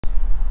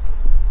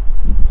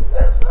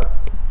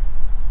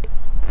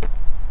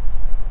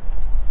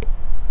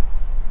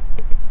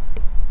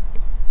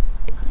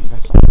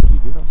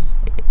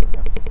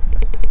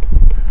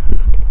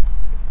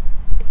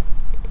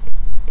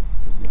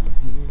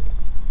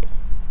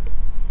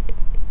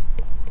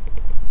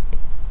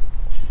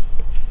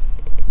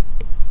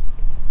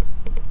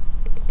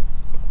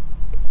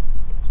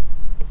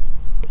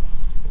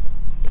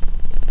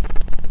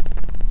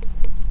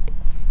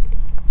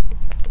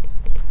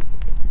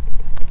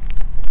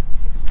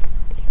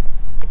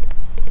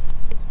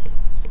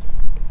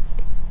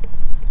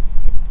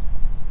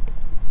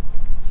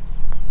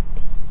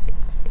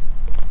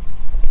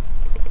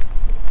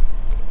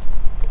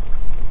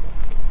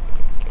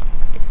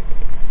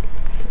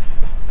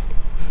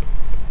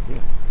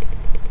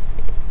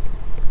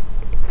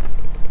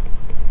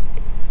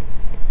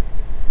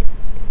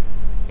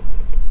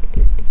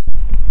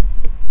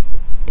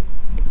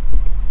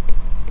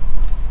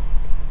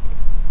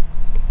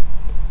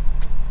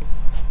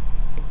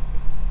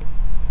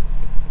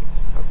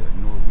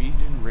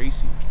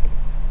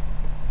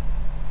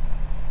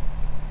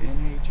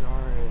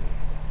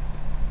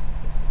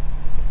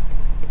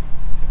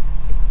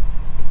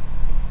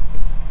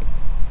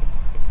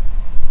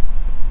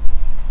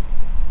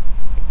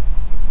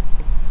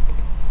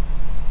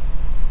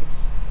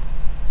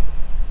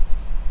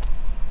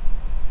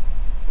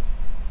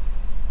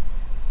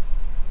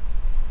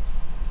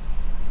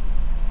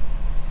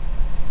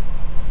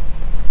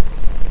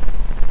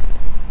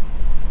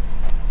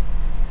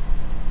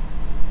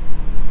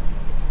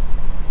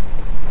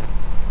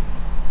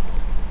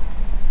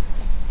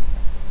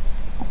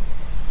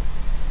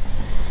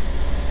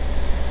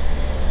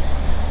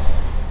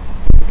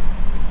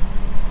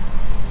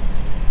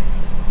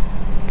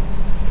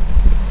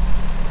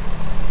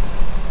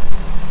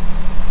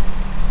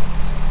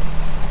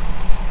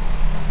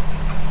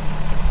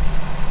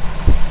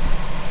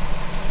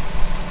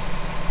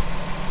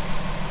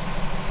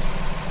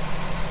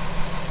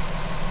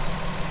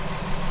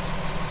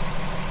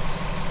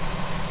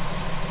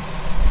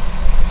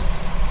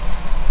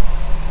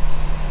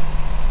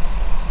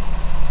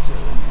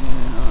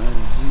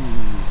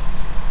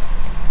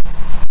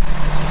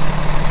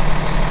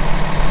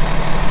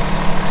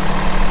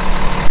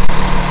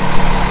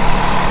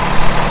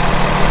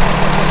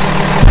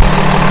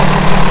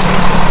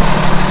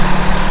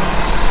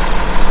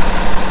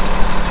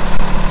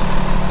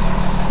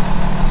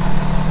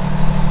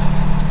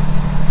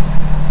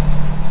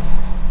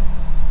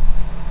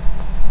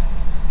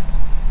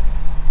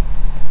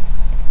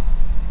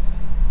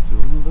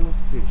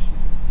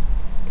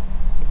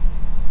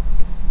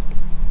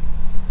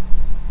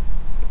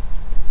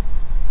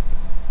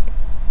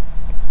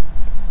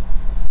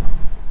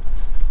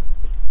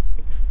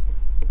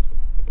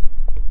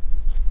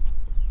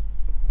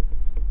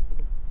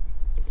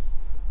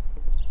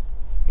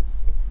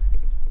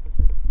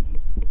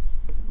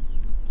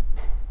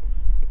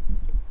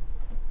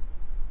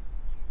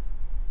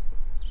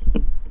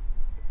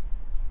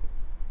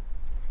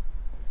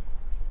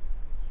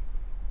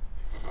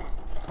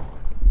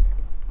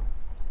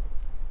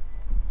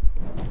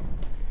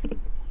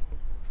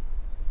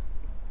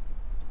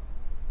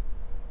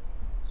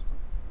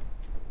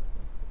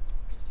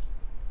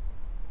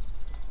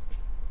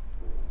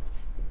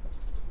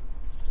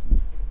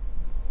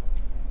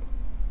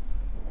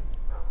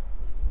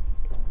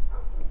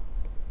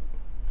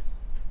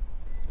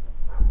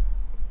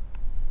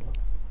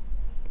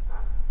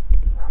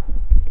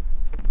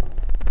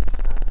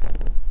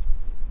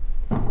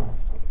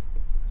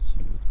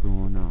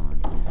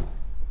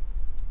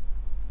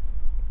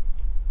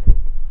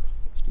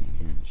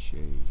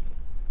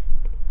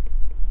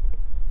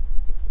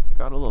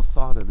about a little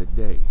thought of the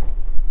day?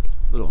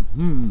 Little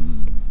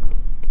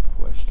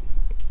question.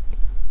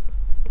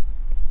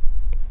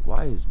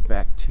 Why is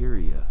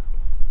bacteria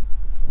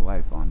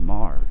life on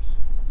Mars,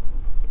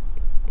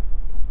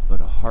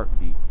 but a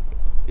heartbeat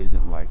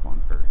isn't life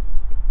on Earth?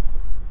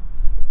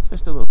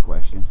 Just a little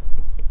question,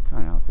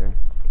 kind of out there.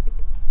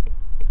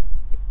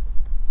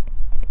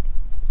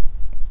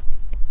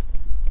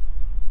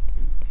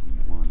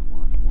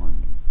 AT11118.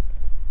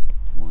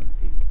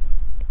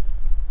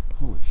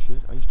 Holy shit,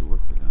 I used to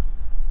work for them.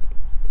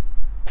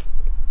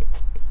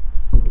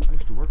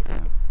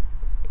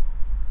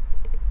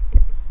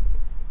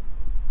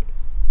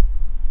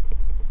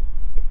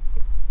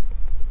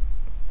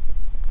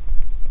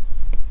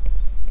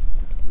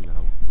 We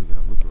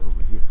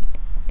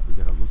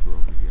got a looker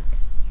over here.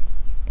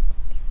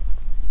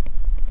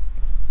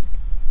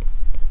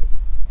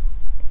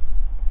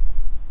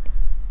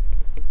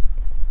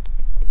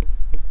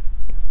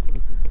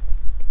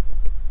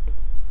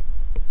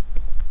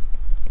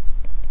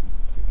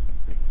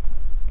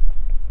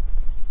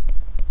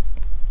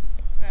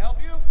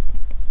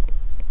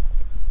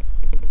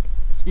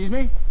 Excuse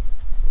me?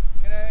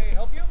 Can I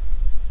help you?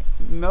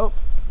 Nope.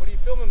 What are you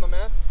filming, my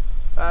man?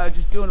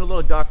 Just doing a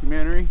little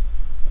documentary.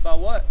 About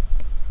what?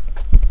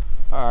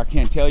 I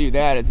can't tell you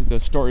that. The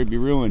story would be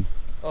ruined.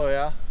 Oh,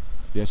 yeah?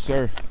 Yes,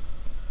 sir.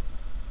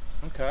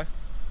 Okay.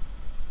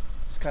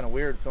 It's kind of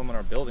weird filming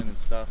our building and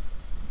stuff.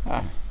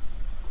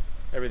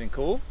 Everything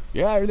cool?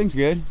 Yeah, everything's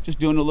good. Just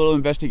doing a little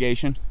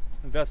investigation.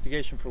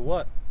 Investigation for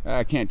what?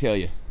 I can't tell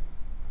you.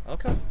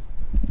 Okay.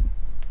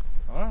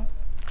 All right.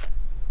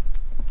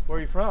 Where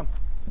are you from?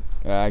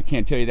 I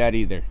can't tell you that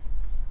either.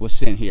 Was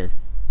sent here.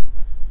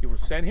 You were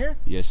sent here?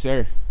 Yes,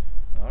 sir.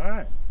 All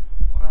right.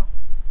 Wow.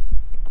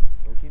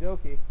 Okie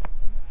dokie.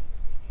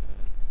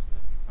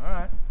 All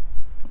right.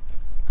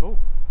 Cool.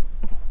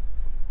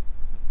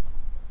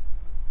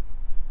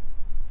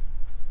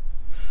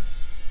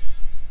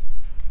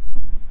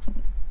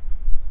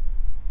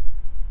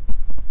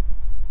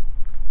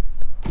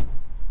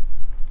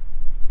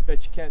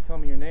 Bet you can't tell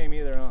me your name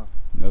either, huh?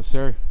 No,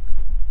 sir.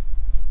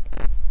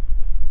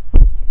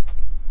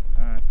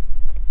 Alright.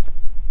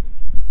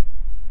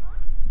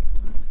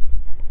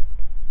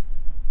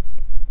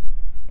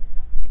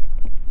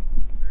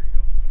 There you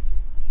go.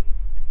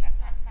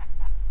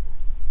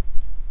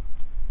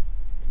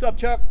 What's up,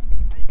 Chuck?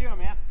 How you doing,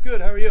 man?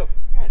 Good, how are you?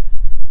 Good.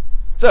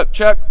 What's up,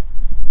 Chuck?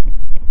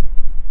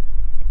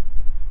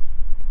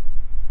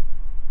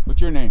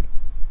 What's your name?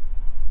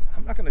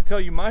 I'm not going to tell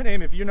you my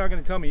name if you're not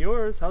going to tell me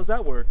yours. How's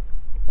that work?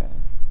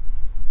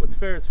 What's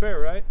fair is fair,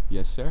 right?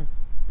 Yes, sir.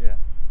 Yeah.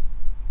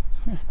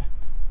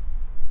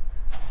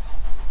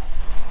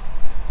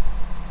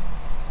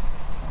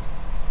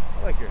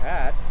 I like your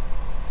hat.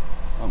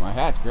 Oh, my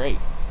hat's great.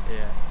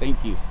 Yeah.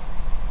 Thank you.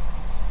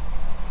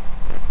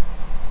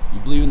 You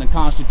believe in the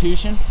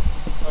Constitution?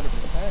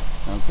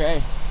 100%.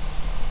 Okay.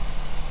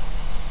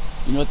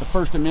 You know what the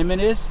First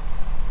Amendment is?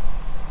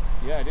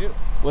 Yeah, I do.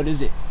 What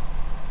is it?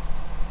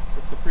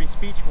 It's the free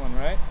speech one,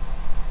 right?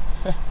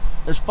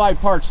 There's 5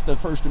 parts to the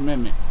First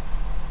Amendment.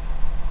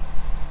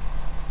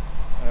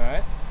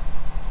 Alright.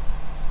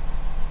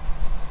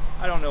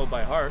 I don't know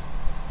by heart.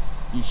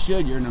 You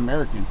should, you're an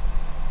American.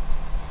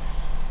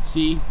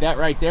 See, that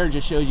right there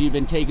just shows you've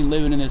been taking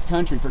living in this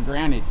country for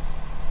granted.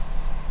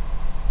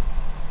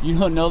 You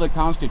don't know the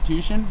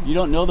Constitution? You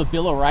don't know the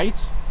Bill of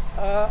Rights?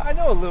 I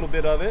know a little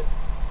bit of it.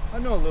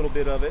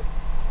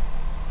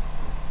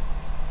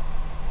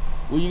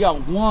 Well, you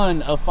got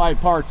one of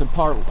 5 parts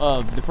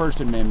of the First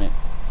Amendment.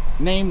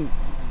 Name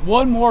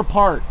one more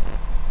part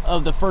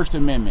of the First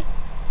Amendment.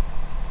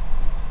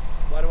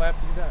 Why do I have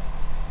to do that?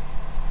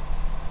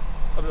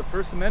 Of the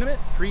First Amendment?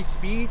 Free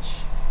speech.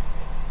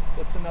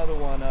 What's another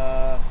one?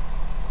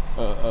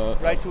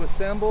 Right to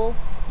assemble.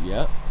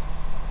 Yep.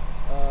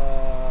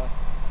 I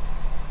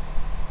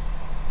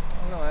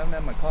don't know, I haven't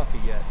had my coffee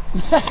yet.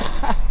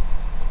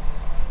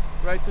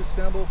 Right to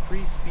assemble,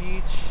 free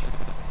speech.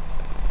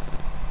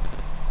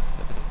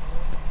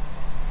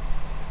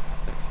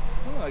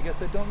 Oh, I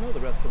guess I don't know the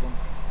rest of them.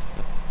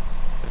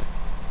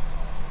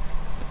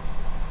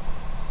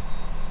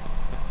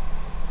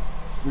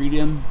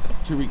 Freedom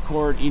to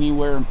record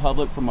anywhere in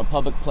public from a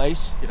public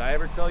place. Did I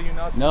ever tell you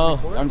not to No,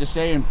 record? I'm just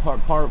saying part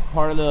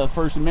of the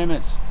First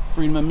Amendment's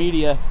freedom of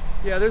media.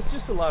 Yeah, there's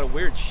just a lot of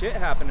weird shit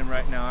happening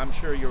right now, I'm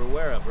sure you're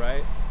aware of,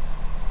 right?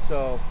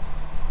 So,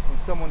 when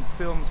someone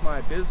films my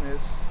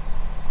business,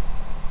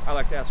 I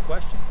like to ask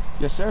questions,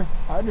 Yes, sir.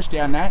 I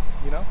understand that.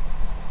 you know?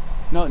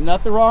 No,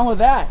 nothing wrong with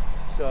that.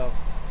 So,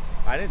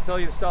 I didn't tell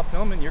you to stop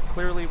filming. You're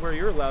clearly where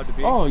you're allowed to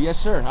be. Oh, yes,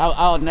 sir.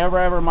 I'll never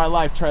ever in my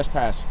life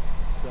trespass.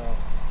 So,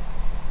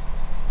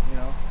 you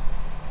know,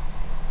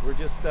 we're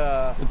just,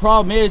 The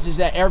problem is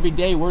that every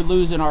day we're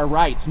losing our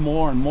rights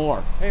more and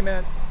more. hey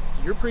man,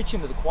 you're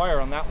preaching to the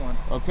choir on that one.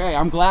 Okay,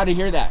 I'm glad to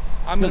hear that.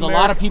 I'm Because a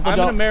lot of people I'm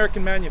don't. an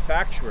American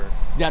manufacturer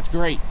That's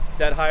great.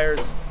 that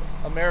hires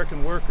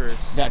American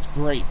workers That's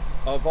great.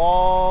 of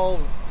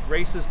all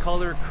races,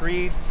 color,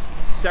 creeds,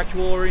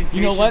 sexual orientation.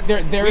 You know what?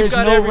 There We've is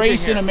got no everything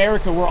race in here.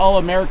 America. We're all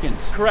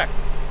Americans. Correct.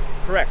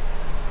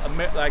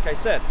 like I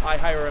said, I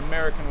hire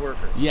American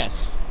workers.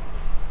 Yes.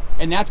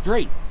 And that's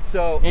great.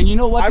 So, and you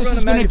know what this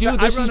is going to do?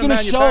 This is going to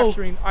show.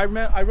 I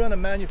run a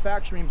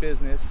manufacturing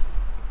business,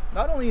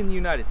 not only in the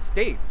United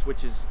States,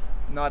 which is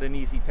not an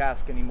easy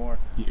task anymore.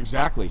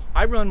 Exactly.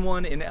 I run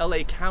one in LA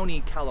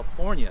County,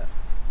 California.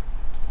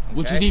 Okay?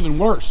 Which is even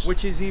worse.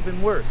 Which is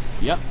even worse.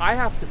 Yep. I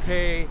have to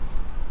pay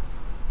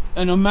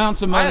an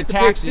immense amount of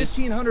taxes.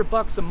 Pay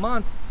 $1,500 a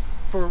month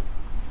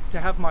to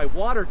have my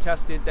water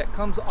tested that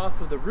comes off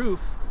of the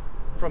roof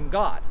from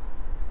God.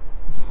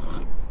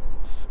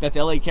 That's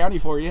LA County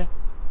for you.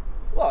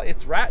 Well,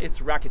 it's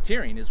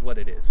racketeering is what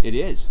it is. It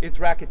is. It's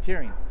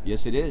racketeering.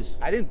 Yes, it is.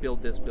 I didn't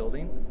build this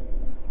building.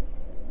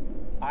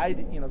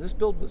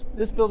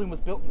 This building was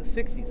built in the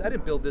 60s. I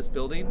didn't build this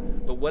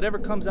building, but whatever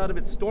comes out of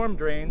its storm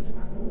drains,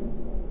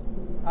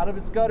 out of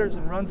its gutters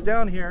and runs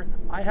down here,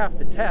 I have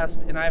to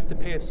test, and I have to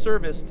pay a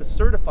service to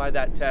certify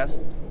that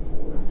test.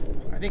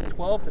 I think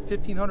 $1,200 to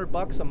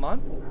 $1,500 a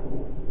month.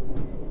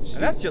 See,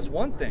 and that's just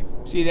one thing.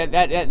 See,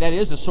 that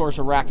is a source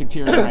of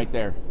racketeering right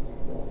there.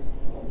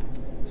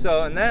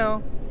 So, and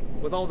now,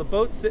 with all the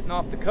boats sitting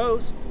off the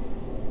coast,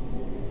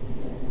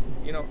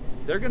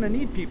 they're going to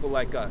need people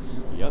like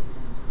us. Yep.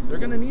 They're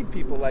going to need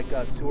people like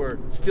us who are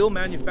still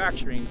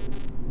manufacturing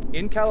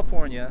in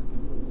California,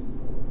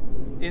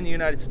 in the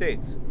United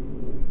States.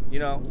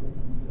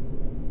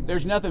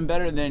 There's nothing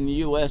better than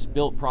U.S.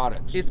 built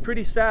products. It's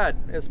pretty sad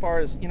as far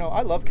as,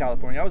 I love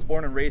California. I was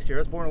born and raised here. I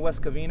was born in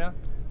West Covina,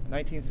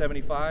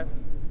 1975.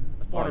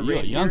 You're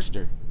a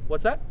youngster. Here.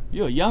 What's that?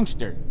 You're a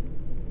youngster.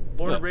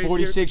 Born and raised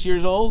 46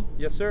 years old?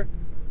 Yes, sir.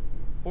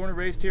 Born and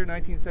raised here,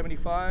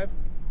 1975.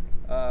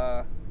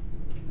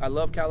 I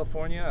love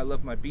California. I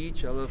love my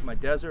beach. I love my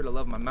desert. I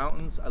love my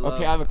mountains.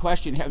 Okay, I have a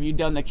question. Have you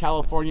done the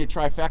California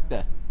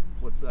trifecta?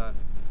 What's that?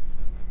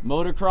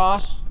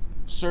 Motocross,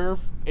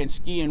 surf, and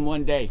ski in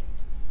one day.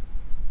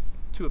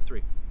 2 of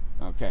 3.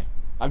 Okay.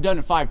 I've done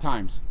it 5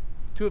 times.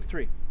 2 of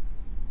 3.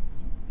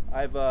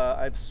 I've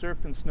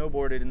surfed and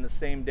snowboarded in the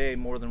same day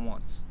more than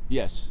once.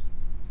 Yes.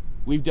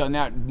 We've done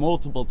that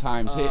multiple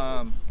times.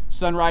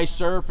 Sunrise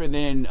surf and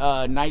then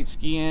night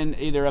skiing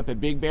either up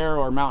at Big Bear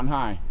or Mountain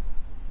High.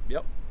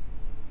 Yep.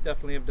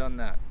 Definitely have done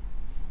that.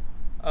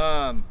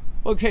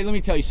 Okay, let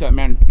me tell you something,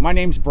 man. My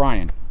name's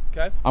Brian.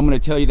 Okay. I'm going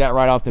to tell you that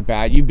right off the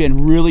bat. You've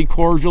been really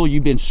cordial.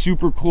 You've been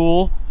super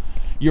cool.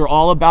 You're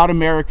all about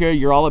America.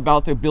 You're all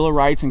about the Bill of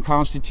Rights and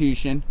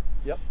Constitution.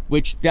 Yep.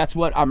 Which that's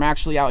what I'm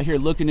actually out here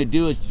looking to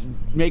do, is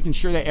making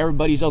sure that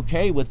everybody's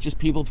okay with just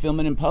people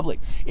filming in public.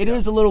 It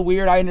is a little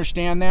weird. I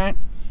understand that.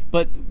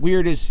 But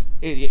weird is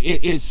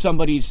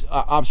somebody's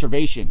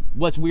observation.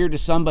 What's weird to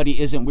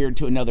somebody isn't weird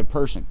to another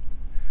person.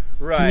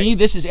 Right. To me,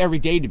 this is every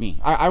day to me.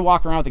 I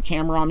walk around with a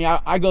camera on me.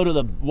 I go to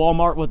the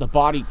Walmart with a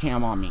body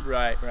cam on me.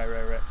 Right.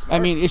 Smart. I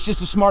mean, it's just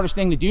the smartest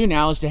thing to do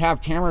now is to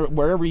have camera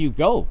wherever you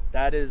go.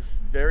 That is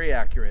very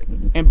accurate.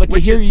 But to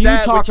hear you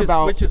talk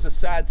about... Which is a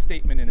sad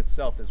statement in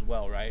itself as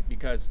well, right?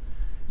 Because,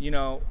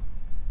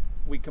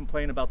 we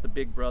complain about the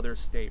Big Brother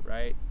state,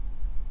 right?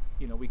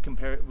 We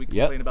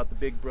complain about the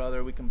Big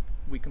Brother. We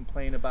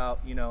complain about,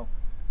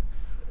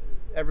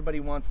 everybody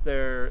wants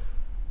their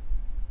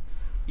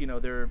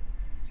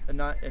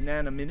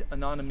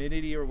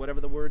anonymity or whatever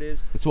the word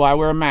is. That's why I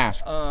wear a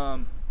mask.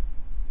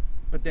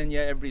 But then,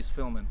 everybody's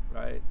filming,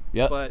 right?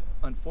 Yep. But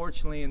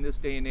unfortunately, in this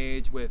day and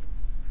age, with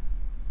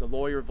the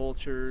lawyer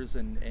vultures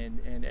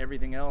and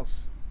everything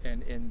else,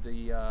 and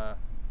the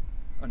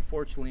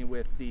unfortunately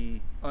with the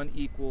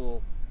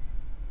unequal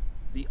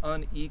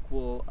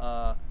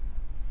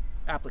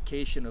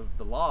application of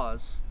the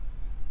laws,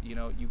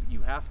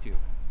 you have to,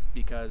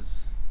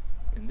 because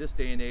in this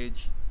day and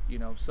age,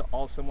 so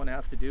all someone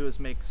has to do is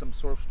make some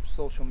sort of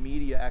social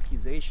media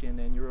accusation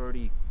and you're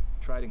already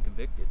tried and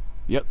convicted.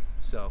 Yep.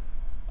 So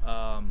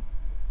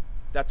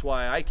that's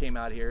why I came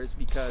out here, is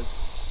because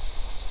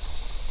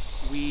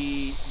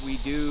we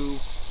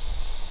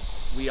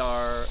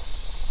are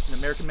an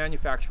American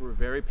manufacturer. We're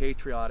very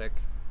patriotic.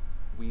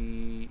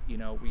 We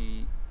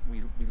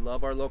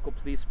love our local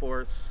police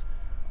force.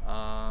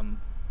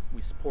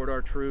 We support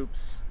our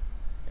troops,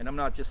 and I'm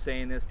not just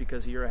saying this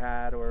because of your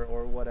hat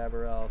or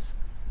whatever else.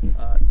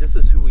 This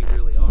is who we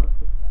really are.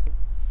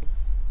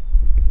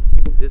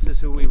 This is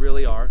who we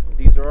really are.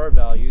 These are our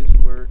values.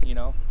 We're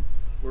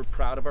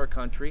proud of our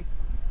country.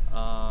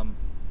 Proud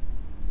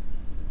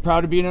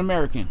to be an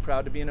American.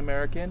 Proud to be an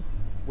American,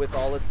 with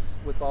all its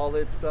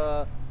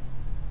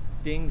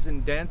dings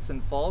and dents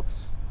and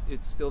faults.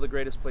 It's still the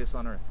greatest place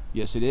on earth.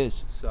 Yes, it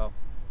is. So.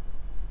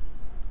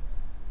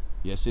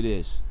 Yes, it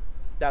is.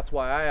 That's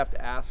why I have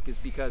to ask, is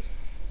because,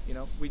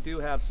 we do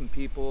have some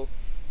people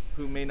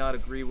who may not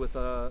agree with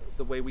the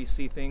way we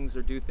see things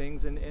or do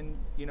things, and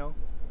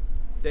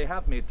they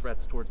have made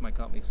threats towards my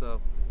company. So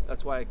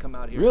that's why I come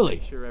out here really?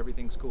 To make sure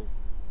everything's cool.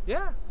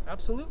 Yeah,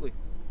 absolutely.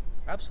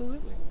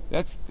 Absolutely.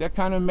 That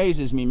kind of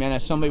amazes me, man,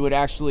 that somebody would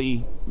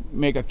actually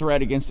make a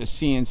threat against a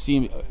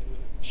CNC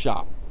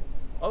shop.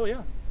 Oh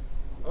yeah,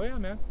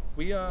 man.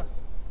 We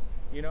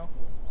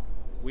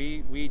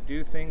we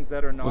do things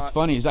that are not... What's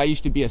funny is I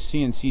used to be a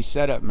CNC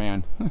setup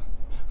man.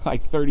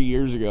 like 30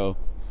 years ago.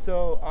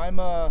 So I'm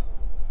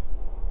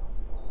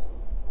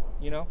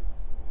you know,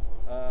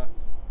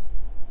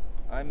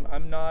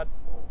 I'm not.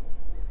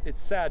 It's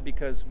sad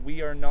because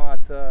we are not,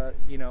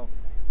 you know,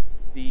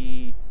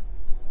 the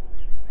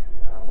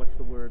what's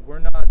the word? We're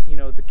not, you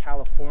know, the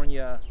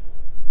California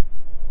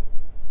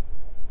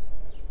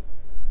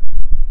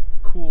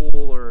cool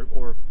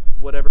or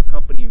whatever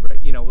company, right?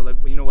 You know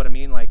what I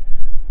mean? Like,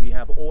 we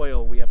have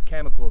oil, we have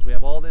chemicals, we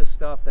have all this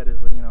stuff that is,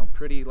 you know,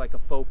 pretty like a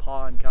faux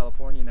pas in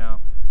California now.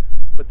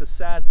 But the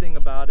sad thing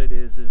about it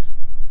is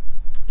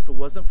if it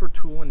wasn't for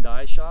tool and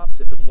die shops,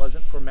 if it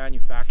wasn't for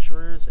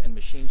manufacturers and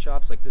machine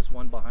shops like this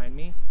one behind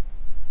me,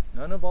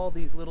 none of all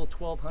these little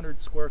 1,200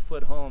 square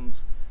foot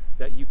homes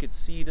that you could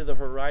see to the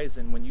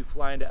horizon when you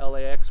fly into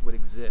LAX would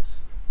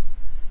exist.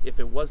 If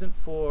it wasn't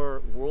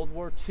for World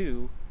War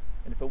II,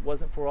 and if it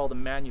wasn't for all the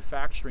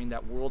manufacturing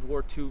that World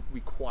War II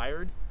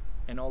required,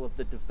 and all of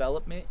the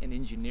development and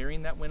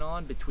engineering that went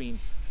on between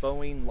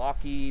Boeing,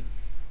 Lockheed,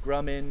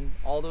 Grumman,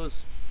 all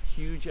those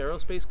huge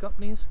aerospace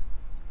companies,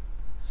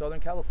 Southern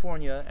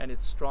California and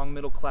its strong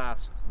middle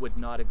class would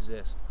not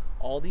exist.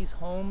 All these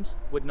homes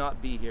would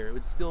not be here. It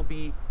would still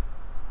be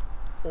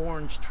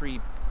orange tree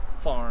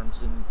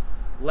farms and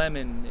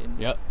lemon and,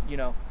 Yep. you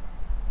know,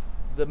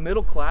 the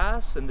middle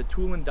class and the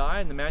tool and die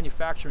and the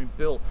manufacturing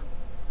built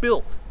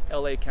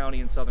LA County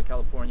in Southern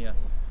California.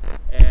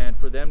 And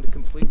for them to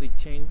completely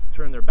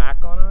turn their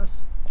back on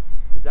us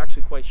is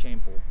actually quite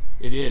shameful.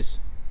 It is.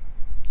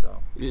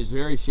 So It is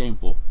very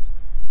shameful.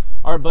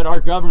 But our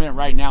government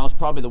right now is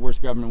probably the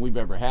worst government we've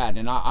ever had,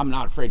 and I'm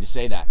not afraid to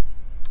say that.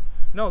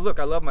 no, look,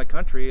 I love my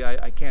country.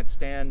 I can't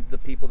stand the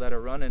people that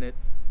are running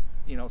it.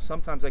 You know,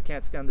 sometimes I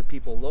can't stand the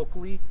people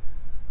locally,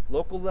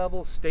 local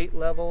level, state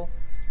level,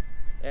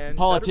 and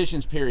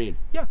Politicians, period.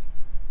 yeah,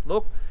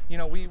 look, you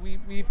know,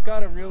 we've got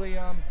to really,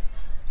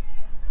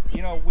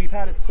 you know, we've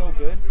had it so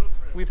good.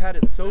 We've had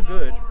it so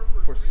good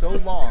for so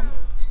long.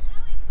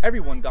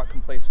 Everyone got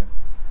complacent,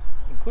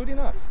 including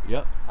us.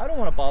 Yep. I don't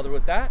want to bother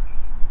with that.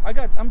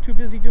 I'm too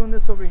busy doing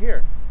this over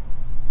here,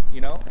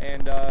 you know.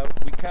 And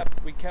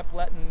we kept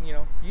letting, you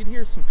know, you'd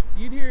hear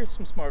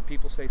some smart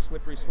people say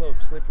slippery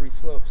slope, slippery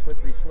slope,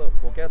 slippery slope.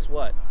 Well, guess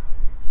what?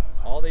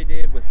 All they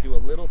did was do a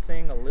little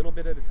thing, a little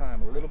bit at a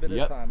time, a little bit at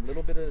Yep. a time,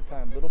 little bit at a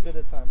time, little bit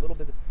at a time, little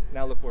bit.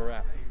 Now look where we're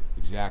at.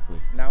 Exactly.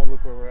 Now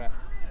look where we're at.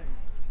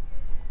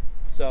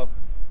 So,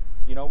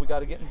 you know, we got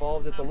to get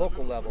involved at the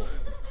local level.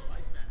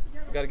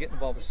 We got to get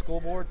involved with school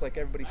boards, like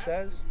everybody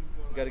says.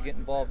 We got to get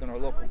involved in our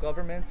local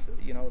governments,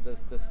 you know, the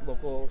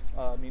local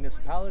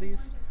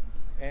municipalities.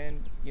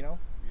 And, you know,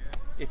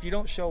 if you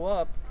don't show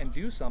up and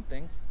do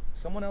something,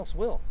 someone else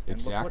will.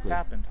 And look what's Exactly.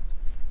 happened.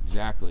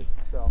 Exactly.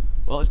 So,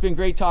 Well, it's been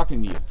great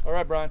talking to you. all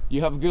right, Brian.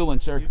 You have a good one,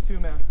 sir. You too,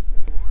 man.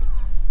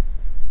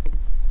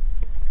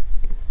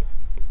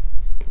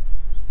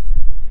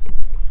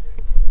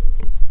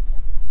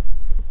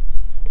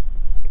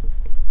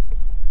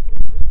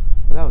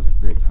 Well, that was a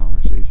great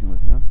conversation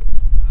with him.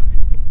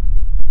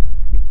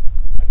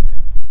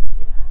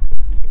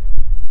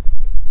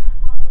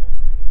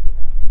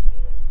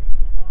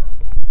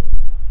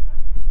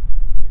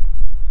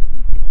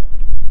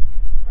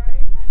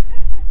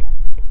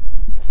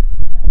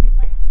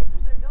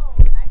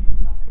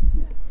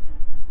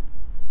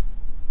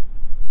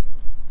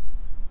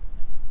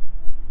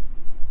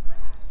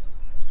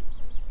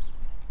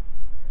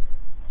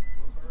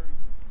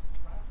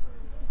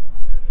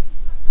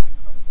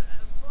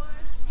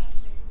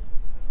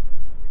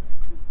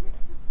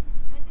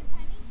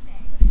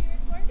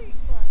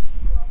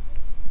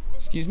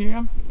 Excuse me,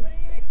 ma'am? What are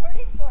you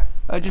recording for?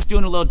 Just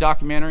doing a little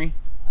documentary.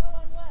 Oh,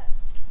 on what?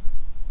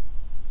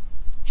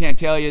 Can't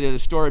tell you that the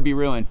story would be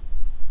ruined.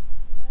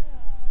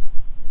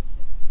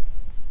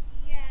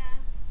 Yeah,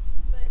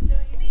 but don't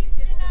you please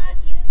do not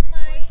use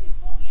my.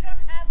 You don't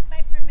have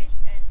my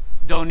permission.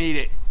 Don't need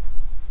it. Yes,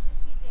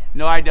 you do.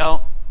 No, I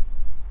don't.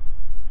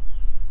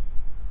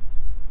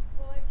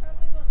 Well, I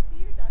probably won't see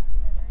your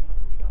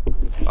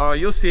documentary. Oh,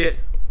 you'll see it.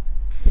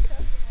 Okay. It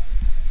can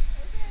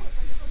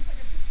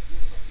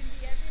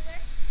be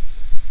everywhere.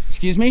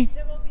 Excuse me?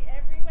 It will be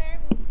everywhere.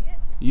 We'll see it.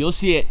 You'll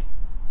see it. Okay.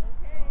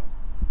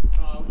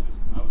 I was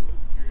just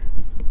curious.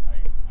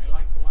 I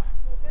like black,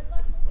 Well, good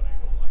luck with but I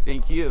that. don't like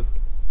Thank you.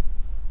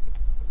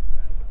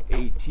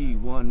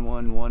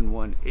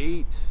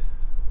 AT11118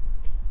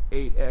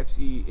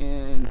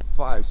 8XEN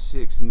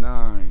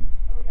 569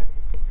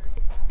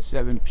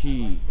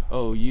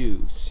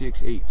 7POU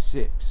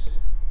 686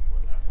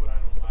 that's what I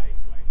don't like.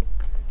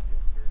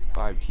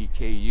 Like,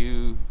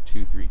 5TKU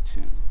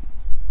 232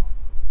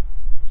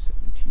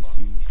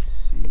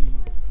 7TCC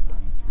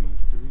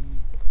 933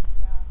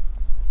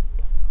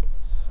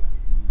 7.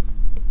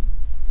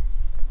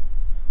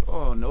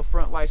 Oh, no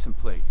front license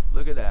plate.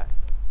 Look at that.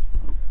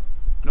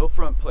 No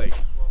front plate.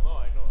 well, no,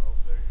 I know.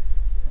 Over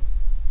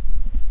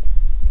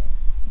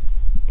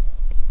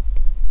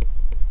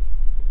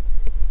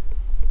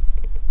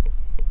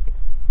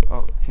there,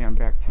 Oh, cam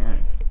back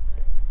Karen.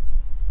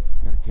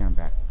 Got a cam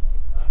back.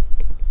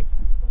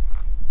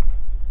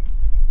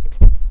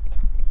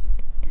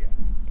 yeah.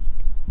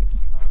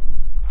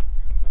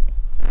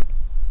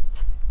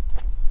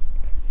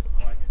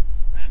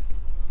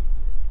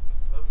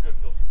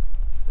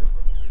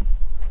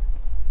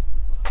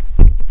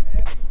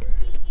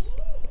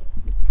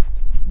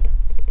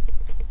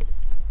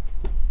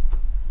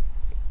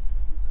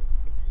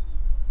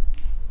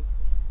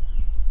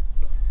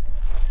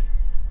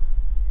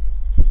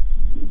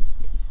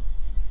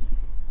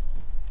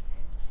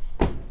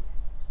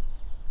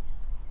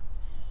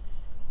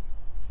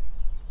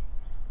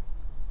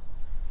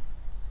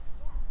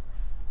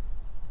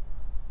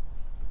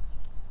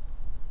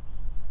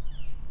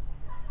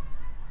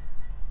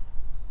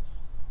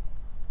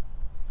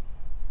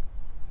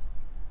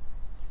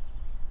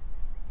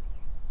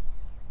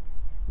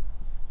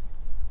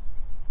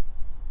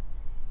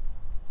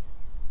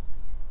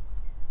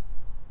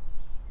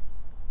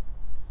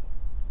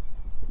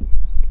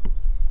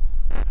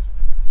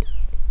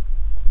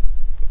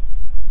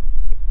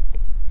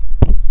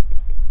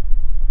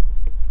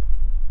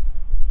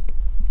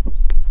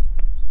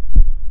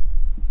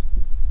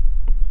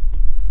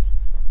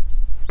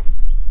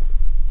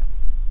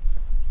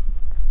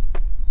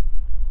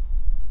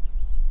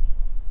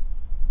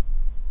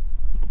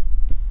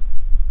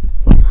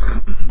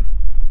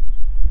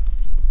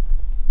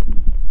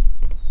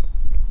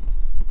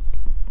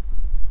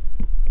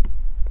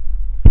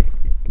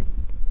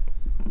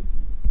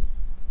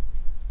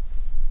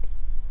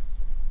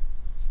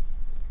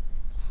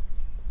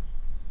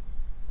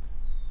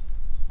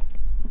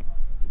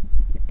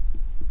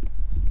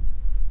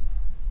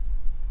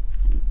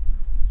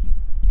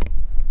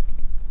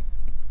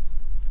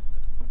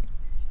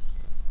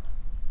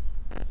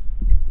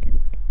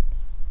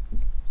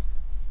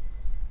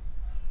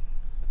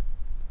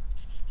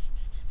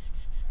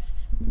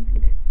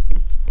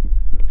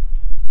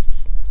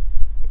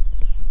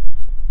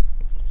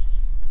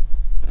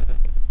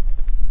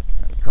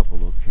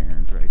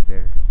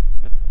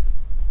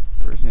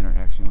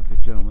 with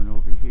the gentleman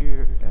over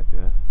here at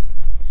the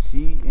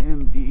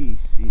CMD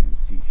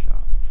CNC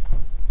shop.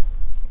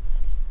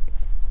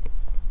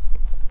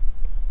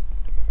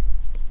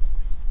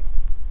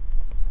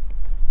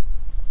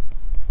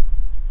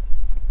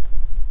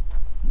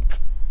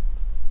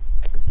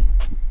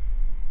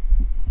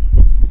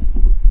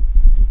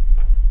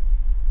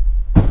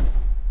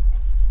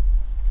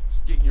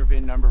 Just getting your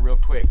VIN number real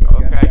quick.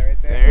 Okay, that right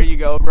there? there you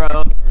go, bro.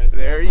 Right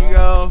There you bro.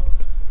 go.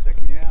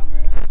 Check me out,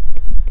 man.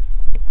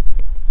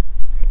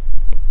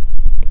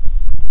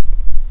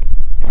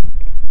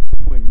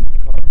 When his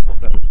car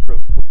pulled out his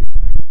throat.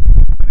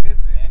 What is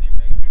it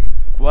anyway, dude?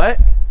 What?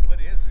 What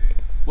is it?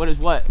 What is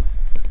what?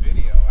 The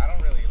video. I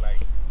don't really like.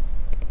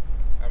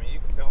 I mean, you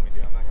can tell me,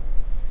 dude. I'm not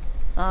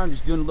gonna. I'm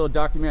just doing a little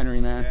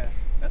documentary, man. Yeah,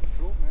 that's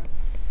cool, man.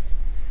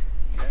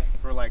 Yeah,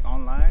 for like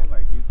online,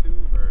 like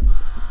YouTube or.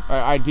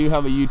 I do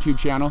have a YouTube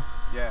channel.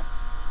 Yeah.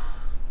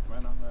 Right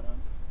on, right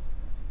on.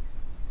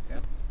 Yeah,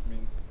 I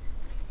mean,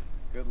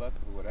 good luck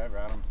with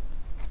whatever.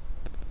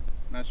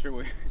 Not sure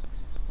what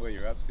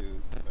you're up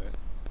to,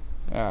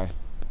 but.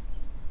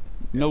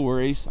 No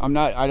worries.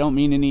 I don't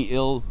mean any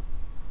ill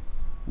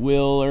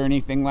will or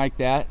anything like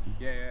that.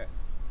 Yeah.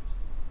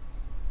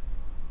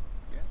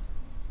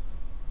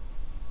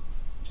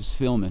 Just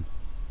filming.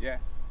 Yeah.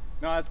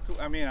 No, that's cool.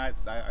 I mean, I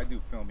do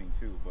filming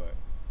too, but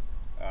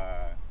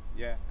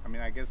yeah. I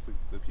mean, I guess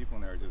the people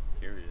in there are just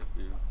curious,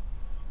 dude.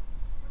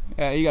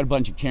 Yeah, you got a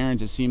bunch of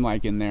Karens, it seemed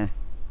like, in there.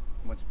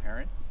 A bunch of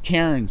parents.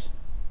 Karens.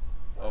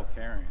 Oh,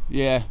 Karen.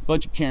 Yeah,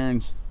 bunch of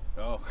Karens.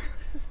 Oh.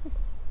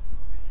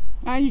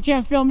 You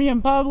can't film me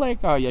in public.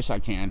 Oh, yes, I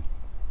can.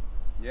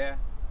 Yeah.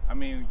 I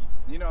mean,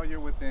 you know, you're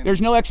within.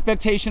 There's no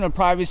expectation of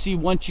privacy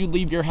once you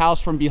leave your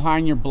house from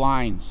behind your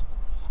blinds.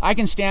 I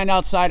can stand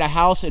outside a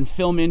house and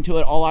film into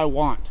it all I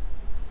want,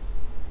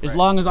 as Right.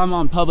 long as I'm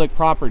on public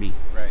property.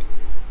 Right.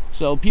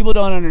 So people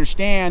don't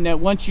understand that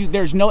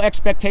there's no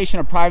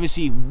expectation of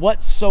privacy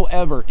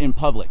whatsoever in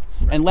public,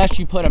 unless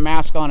you put a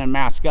mask on and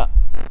mask up.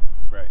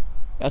 Right.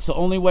 That's the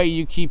only way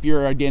you keep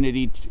your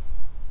identity.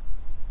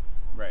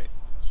 Right.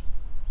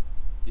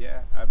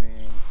 Yeah. I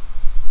mean.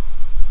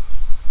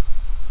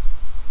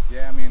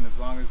 Yeah. I mean, as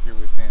long as you're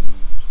within,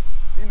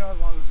 as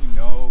long as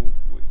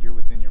you're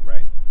within your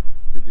right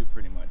to do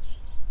pretty much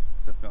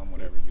to film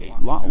whatever you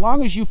want.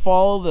 Long as you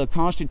follow the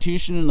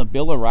Constitution and the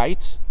Bill of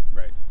Rights,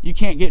 Right. you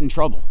can't get in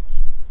trouble.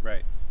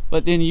 Right.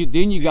 But then you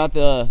have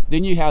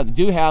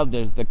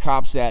the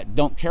cops that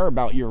don't care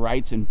about your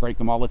rights and break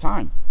them all the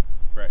time.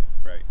 Right.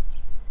 Right.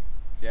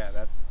 Yeah.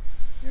 That's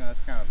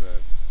kind of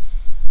the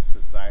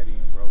society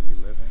and world we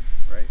live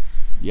in, right?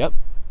 Yep.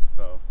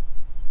 So.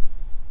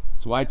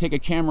 That's why I take a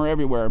camera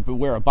everywhere. But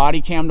wear a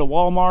body cam to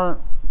Walmart.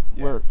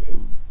 Yeah. Wear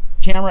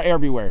camera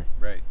everywhere.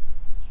 Right.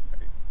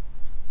 Right.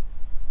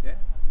 Yeah.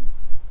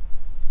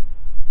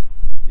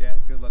 Yeah.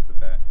 Good luck with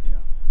that.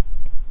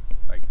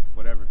 Like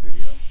whatever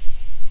video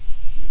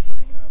you're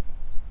putting up.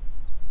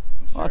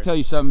 I'm sure I'll tell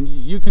you something.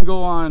 You can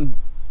go on,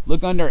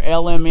 look under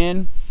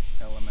LMN,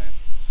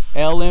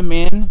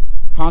 LMN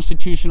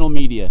Constitutional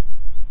Media.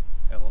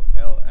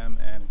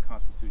 LMN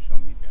Constitutional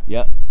Media.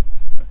 Yep.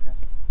 Okay.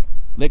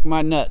 Lick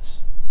my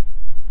nuts.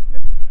 Yeah.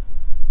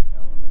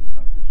 LMN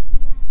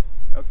Constitutional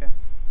Media. Okay.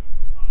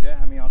 Yeah.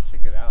 I mean, I'll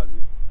check it out,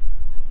 dude.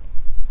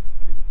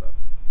 See what's up.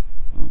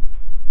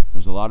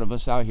 There's a lot of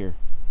us out here.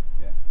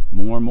 Yeah.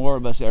 More and more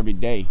of us every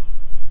day.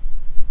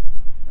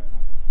 Right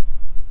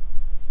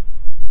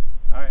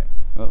on. All right.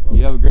 Well,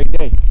 you have a great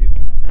day. You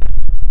too, man.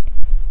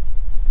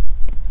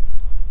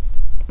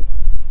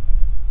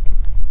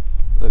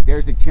 Look,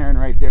 there's the Karen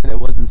right there that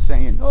wasn't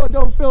saying, "Oh,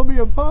 don't film me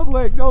in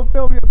public. Don't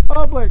film me in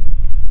public."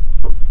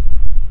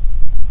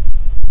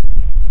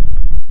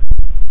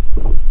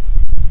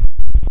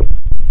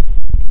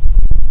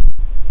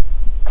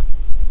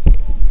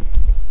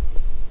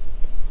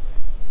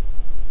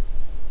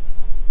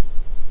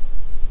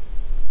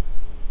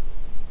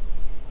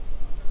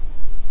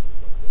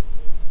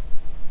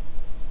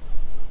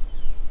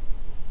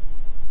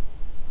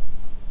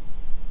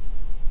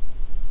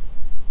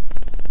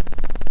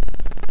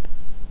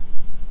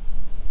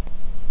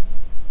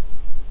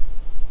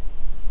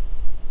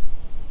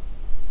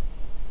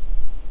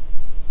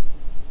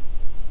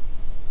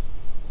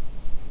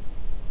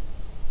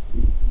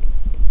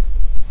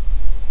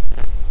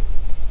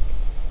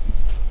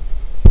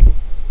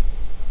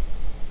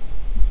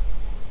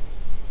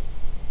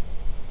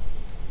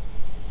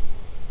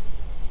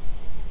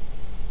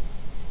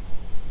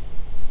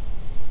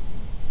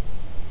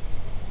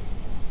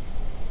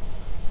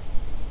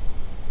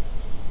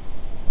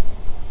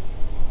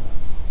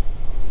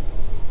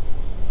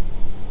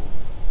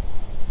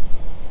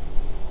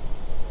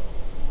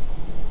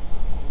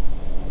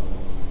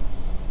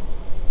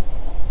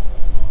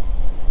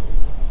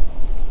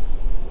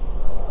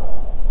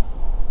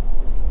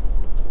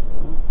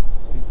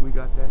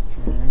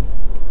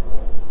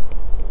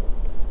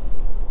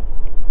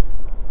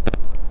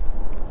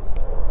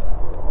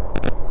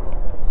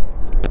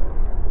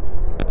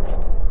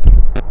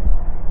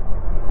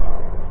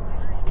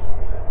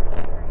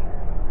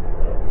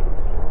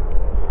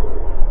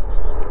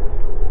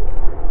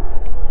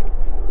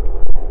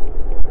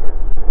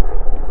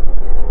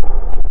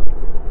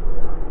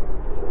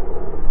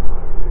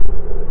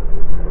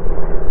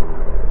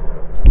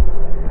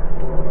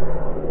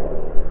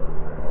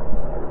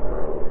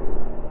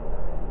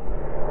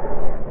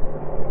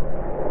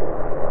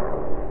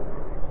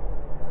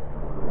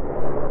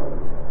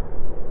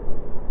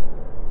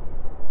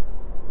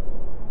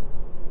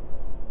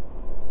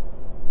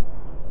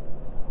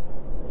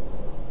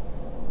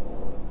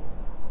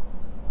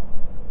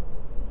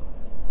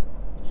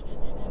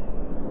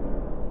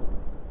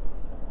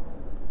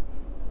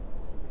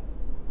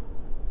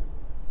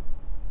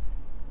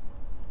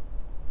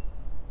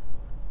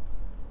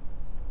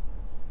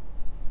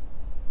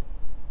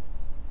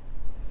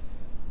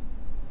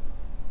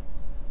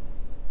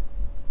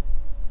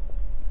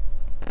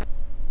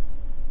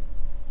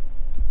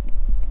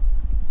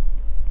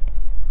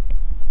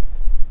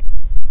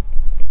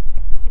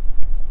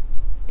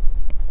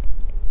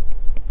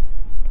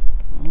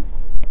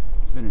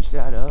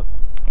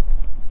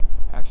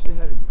 actually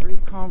had a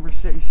great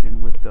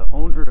conversation with the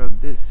owner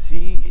of this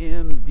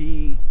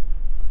CMD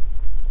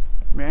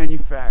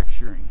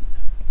Manufacturing,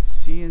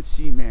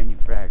 CNC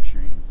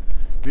Manufacturing.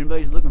 If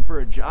anybody's looking for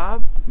a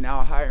job,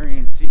 now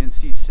hiring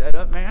CNC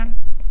setup man,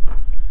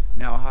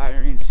 now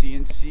hiring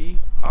CNC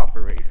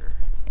operator.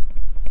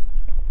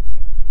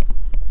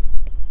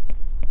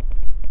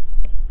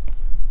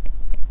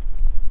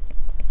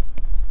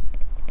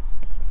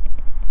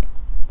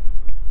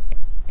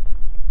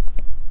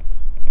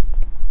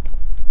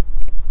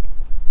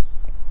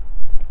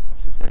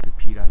 It's just like the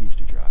Pete I used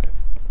to drive.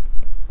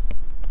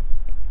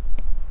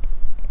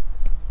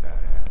 It's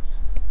badass.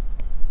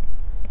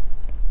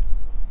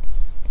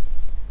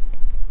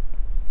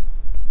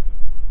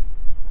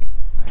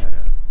 I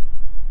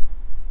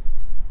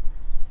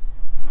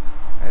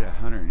had a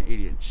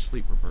 180-inch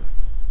sleeper berth.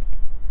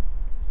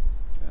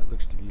 That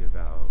looks to be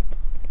about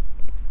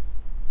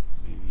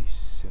maybe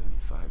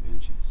 75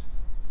 inches.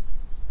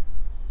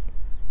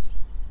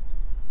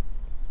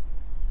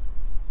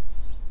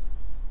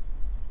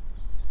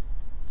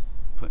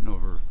 Putting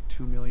over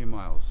 2 million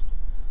miles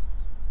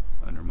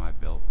under my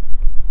belt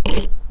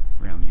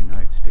around the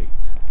United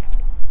States.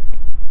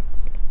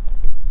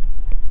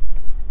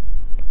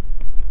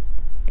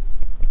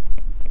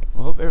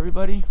 Well,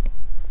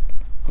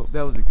 hope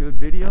that was a good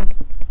video.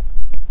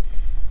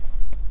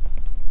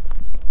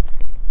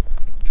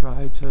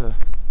 Tried to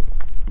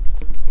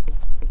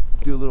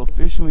do a little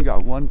fishing. We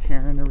got one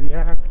Karen to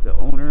react, the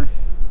owner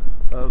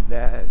of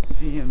that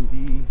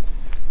CNC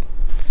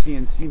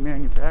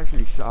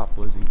manufacturing shop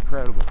was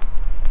incredible.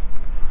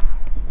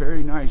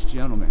 Very nice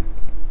gentleman.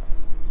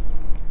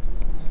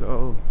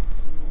 So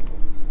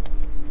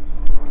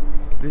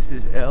this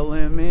is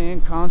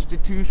LMN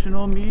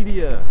Constitutional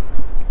Media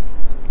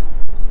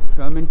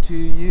coming to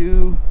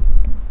you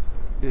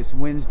this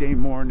Wednesday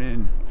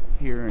morning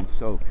here in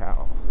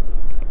SoCal.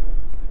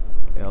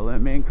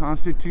 LMN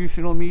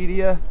Constitutional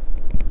Media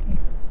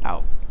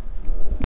out.